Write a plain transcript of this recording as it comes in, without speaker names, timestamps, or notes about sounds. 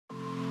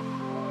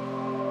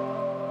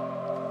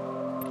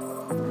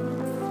Hello,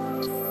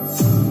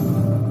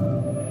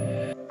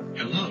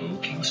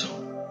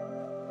 KingSong.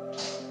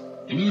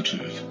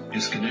 Bluetooth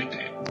is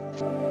connected.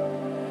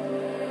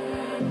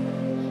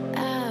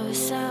 I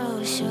was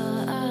so sure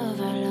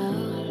of our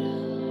love.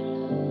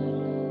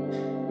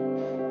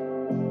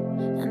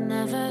 I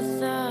never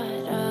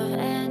thought of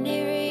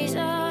any reason,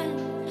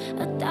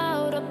 a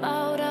doubt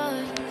about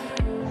us.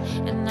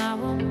 And now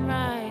I'm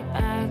right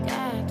back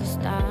at the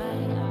start.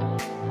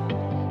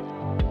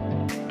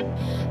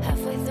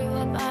 Halfway through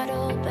a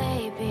bottle,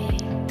 baby,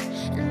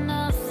 and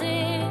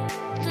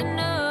nothing's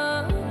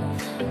enough.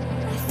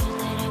 I thought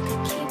that I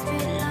could keep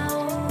it low.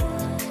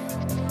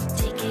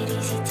 Take it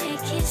easy,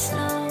 take it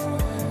slow.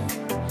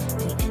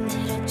 We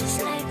ended up just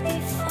like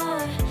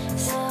before,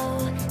 so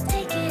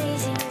take it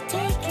easy,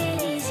 take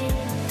it easy. I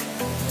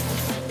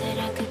thought that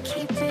I could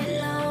keep it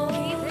low.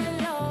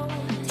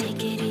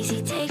 Take it easy,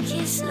 take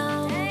it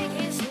slow. We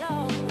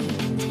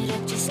ended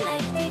up just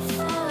like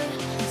before,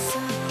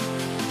 so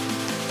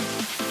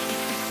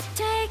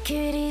take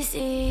it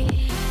easy.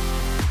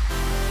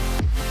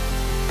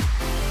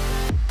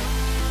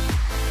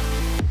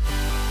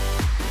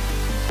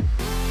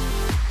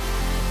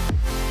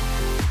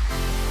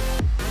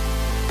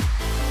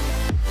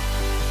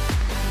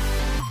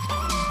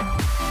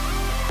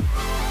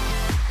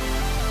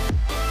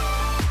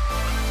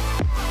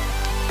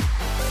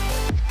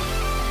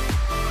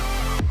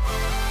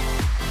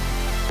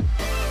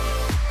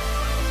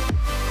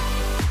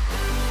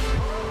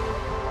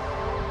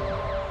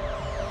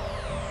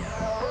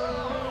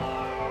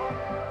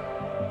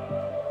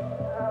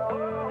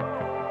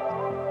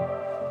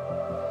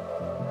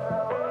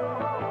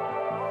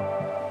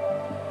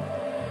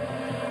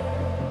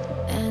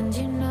 And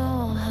you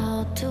know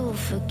how to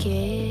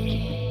forget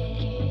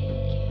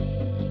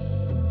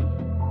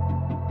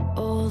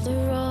all the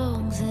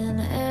wrongs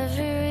and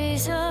every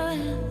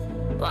reason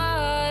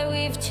why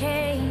we've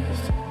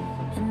changed.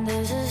 And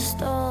there's a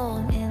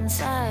storm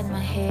inside my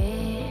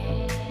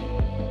head.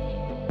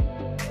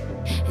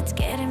 It's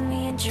getting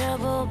me in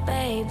trouble,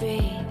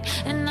 baby,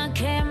 and I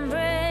can't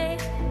breathe.